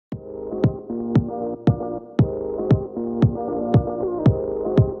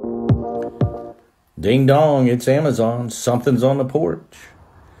Ding dong, it's Amazon. Something's on the porch.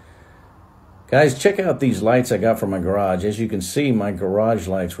 Guys, check out these lights I got for my garage. As you can see, my garage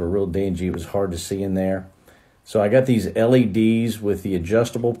lights were real dingy. It was hard to see in there. So I got these LEDs with the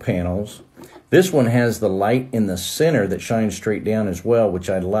adjustable panels. This one has the light in the center that shines straight down as well, which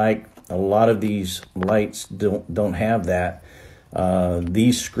I like. A lot of these lights don't have that.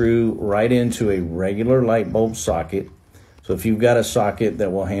 These screw right into a regular light bulb socket. So if you've got a socket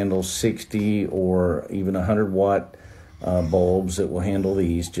that will handle 60 or even 100 watt bulbs, it will handle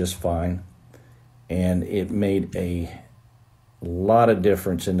these just fine. And it made a lot of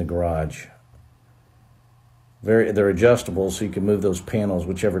difference in the garage. They're adjustable, so you can move those panels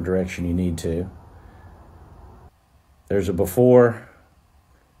whichever direction you need to. There's a before,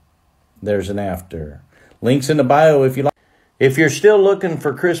 there's an after. Links in the bio if you like. If you're still looking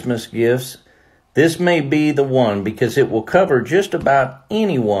for Christmas gifts, this may be the one because it will cover just about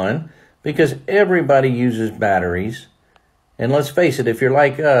anyone because everybody uses batteries. And let's face it, if you're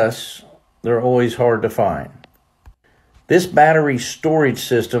like us, they're always hard to find. This battery storage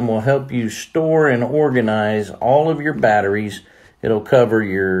system will help you store and organize all of your batteries. It'll cover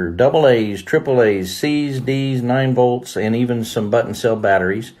your AA's, AAA's, C's, D's, 9 volts, and even some button cell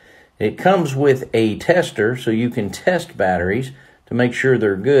batteries. It comes with a tester so you can test batteries to make sure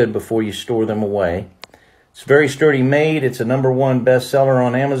they're good before you store them away. It's very sturdy made. It's a #1 bestseller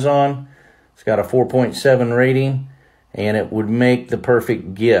on Amazon. It's got a 4.7 rating, and it would make the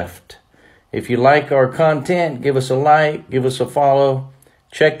perfect gift. If you like our content, give us a like, give us a follow.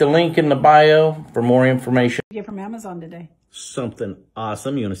 Check the link in the bio for more information. Get from Amazon today. Something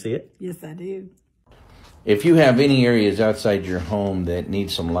awesome. You want to see it? Yes, I do. If you have any areas outside your home that need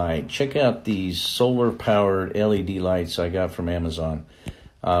some light, check out these solar-powered LED lights I got from Amazon.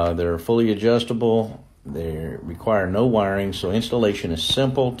 They're fully adjustable. They require no wiring, so installation is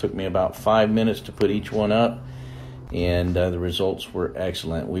simple. Took me about 5 minutes to put each one up, and the results were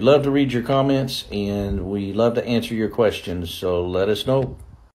excellent. We love to read your comments, and we love to answer your questions, so let us know.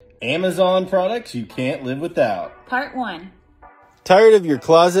 Amazon products you can't live without. Part 1. Tired of your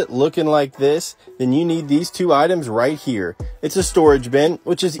closet looking like this? Then you need these 2 items right here. It's a storage bin,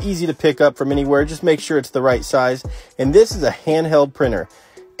 which is easy to pick up from anywhere. Just make sure it's the right size. And this is a handheld printer.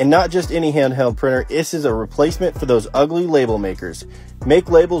 And not just any handheld printer, this is a replacement for those ugly label makers. Make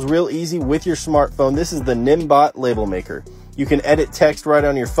labels real easy with your smartphone. This is the Nimbot label maker. You can edit text right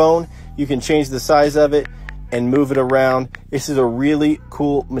on your phone. You can change the size of it and move it around. This is a really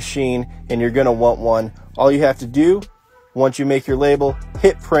cool machine, and you're gonna want one. All you have to do, once you make your label,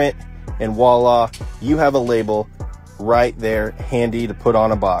 hit print, and voila, you have a label right there, handy to put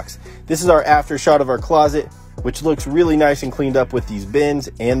on a box. This is our after shot of our closet, which looks really nice and cleaned up with these bins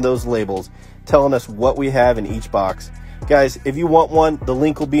and those labels, telling us what we have in each box. Guys, if you want one, the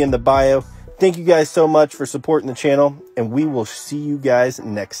link will be in the bio. Thank you guys so much for supporting the channel, and we will see you guys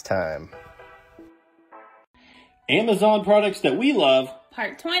next time. Amazon products that we love.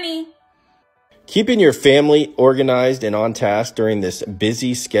 Part 20. Keeping your family organized and on task during this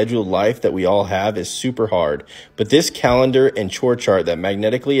busy scheduled life that we all have is super hard. But this calendar and chore chart that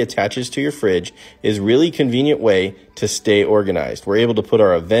magnetically attaches to your fridge is a really convenient way to stay organized. We're able to put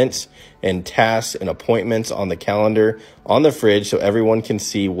our events and tasks and appointments on the calendar on the fridge so everyone can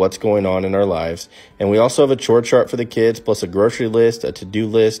see what's going on in our lives. And we also have a chore chart for the kids, plus a grocery list, a to-do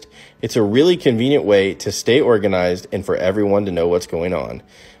list. It's a really convenient way to stay organized and for everyone to know what's going on.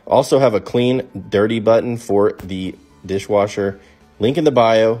 Also have a clean, dirty button for the dishwasher. Link in the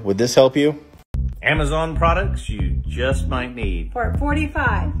bio. Would this help you? Amazon products you just might need. Part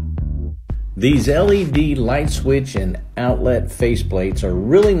 45. These LED light switch and outlet faceplates are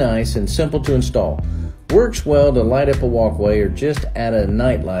really nice and simple to install. Works well to light up a walkway or just add a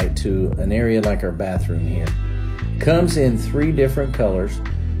night light to an area like our bathroom here. Comes in 3 different colors.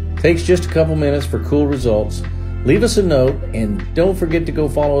 Takes just a couple minutes for cool results. Leave us a note, and don't forget to go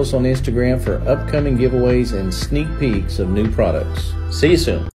follow us on Instagram for upcoming giveaways and sneak peeks of new products. See you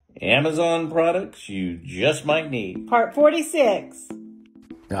soon. Amazon products you just might need. Part 46.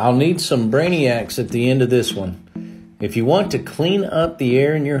 I'll need some brainiacs at the end of this one. If you want to clean up the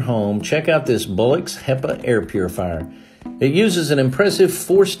air in your home, check out this Bullock's HEPA Air Purifier. It uses an impressive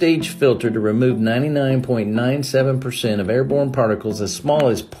 4-stage filter to remove 99.97% of airborne particles as small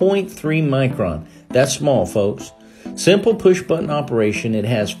as 0.3 micron. That's small, folks. Simple push-button operation. It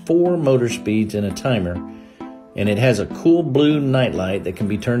has 4 motor speeds and a timer. And it has a cool blue nightlight that can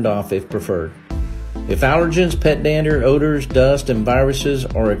be turned off if preferred. If allergens, pet dander, odors, dust, and viruses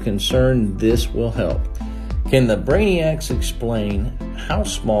are a concern, this will help. Can the brainiacs explain how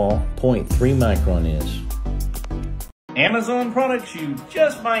small 0.3 micron is? Amazon products you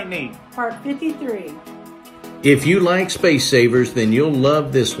just might need. Part 53. If you like space savers, then you'll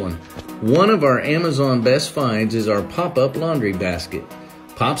love this one. One of our Amazon best finds is our pop-up laundry basket.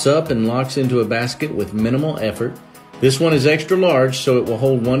 Pops up and locks into a basket with minimal effort. This one is extra large, so it will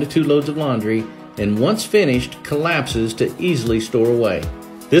hold 1 to 2 loads of laundry, and once finished, collapses to easily store away.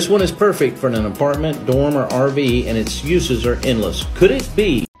 This one is perfect for an apartment, dorm, or RV, and its uses are endless. Could it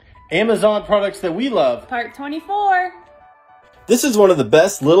be Amazon products that we love. Part 24. This is one of the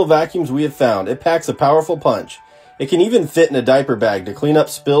best little vacuums we have found. It packs a powerful punch. It can even fit in a diaper bag to clean up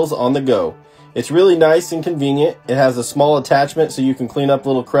spills on the go. It's really nice and convenient. It has a small attachment so you can clean up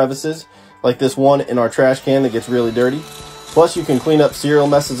little crevices, like this one in our trash can that gets really dirty. Plus you can clean up cereal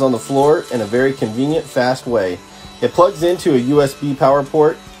messes on the floor in a very convenient, fast way. It plugs into a USB power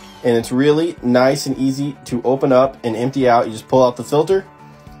port, and it's really nice and easy to open up and empty out. You just pull out the filter,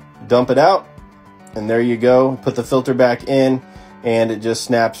 dump it out, and there you go. Put the filter back in, and it just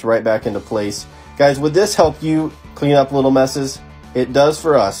snaps right back into place. Guys, would this help you clean up little messes? It does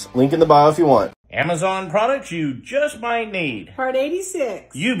for us. Link in the bio if you want. Amazon products you just might need. Part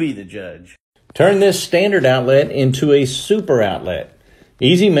 86. You be the judge. Turn this standard outlet into a super outlet.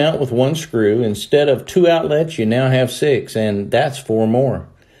 Easy mount with 1 screw. Instead of 2 outlets, you now have 6, and that's 4 more.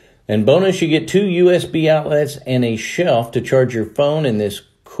 And bonus, you get 2 USB outlets and a shelf to charge your phone and this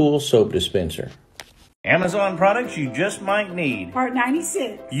cool soap dispenser. Amazon products you just might need. Part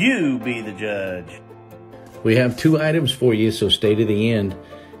 96. You be the judge. We have 2 items for you, so stay to the end.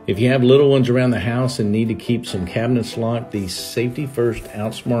 If you have little ones around the house and need to keep some cabinets locked, these Safety First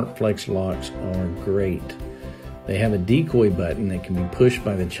Outsmart Flex locks are great. They have a decoy button that can be pushed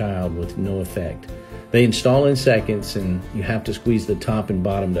by the child with no effect. They install in seconds, and you have to squeeze the top and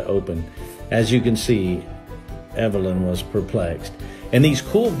bottom to open. As you can see, Evelyn was perplexed. And these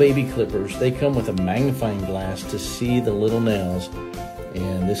cool baby clippers, they come with a magnifying glass to see the little nails.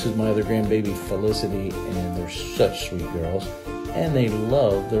 And this is my other grandbaby, Felicity, and they're such sweet girls. And they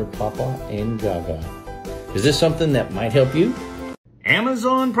love their Papa and Gaga. Is this something that might help you?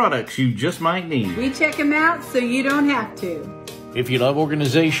 Amazon products you just might need. We check them out so you don't have to. If you love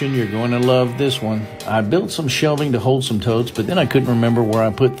organization, you're going to love this one. I built some shelving to hold some totes, but then I couldn't remember where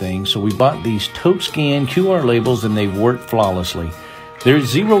I put things, so we bought these tote scan QR labels, and they've worked flawlessly. There's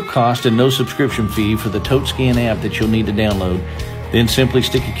 0 cost and no subscription fee for the tote scan app that you'll need to download. Then simply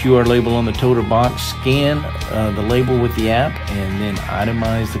stick a QR label on the toter box, scan the label with the app, and then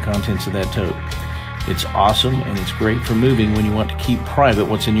itemize the contents of that tote. It's awesome, and it's great for moving when you want to keep private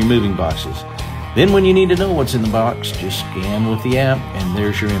what's in your moving boxes. Then when you need to know what's in the box, just scan with the app, and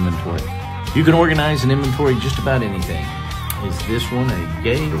there's your inventory. You can organize and inventory just about anything. Is this one a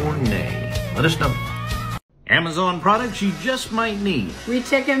yay or nay? Let us know. Amazon products you just might need. We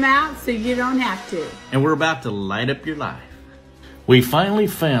check them out so you don't have to. And we're about to light up your life. We finally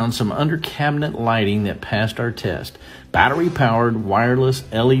found some under cabinet lighting that passed our test. Battery powered wireless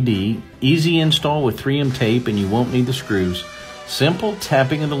LED, easy install with 3M tape, and you won't need the screws. Simple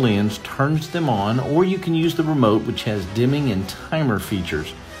tapping of the lens turns them on, or you can use the remote, which has dimming and timer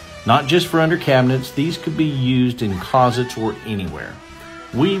features. Not just for under cabinets, these could be used in closets or anywhere.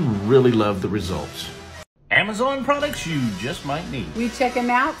 We really love the results. Amazon products you just might need. We check them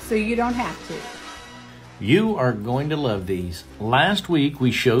out so you don't have to. You are going to love these. Last week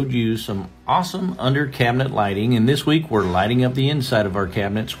we showed you some awesome under cabinet lighting, and this week we're lighting up the inside of our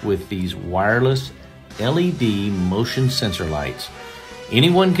cabinets with these wireless LED motion sensor lights.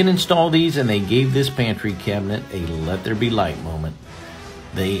 Anyone can install these, and they gave this pantry cabinet a let there be light moment.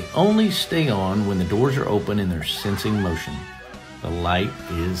 They only stay on when the doors are open and they're sensing motion. The light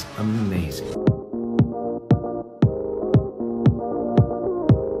is amazing.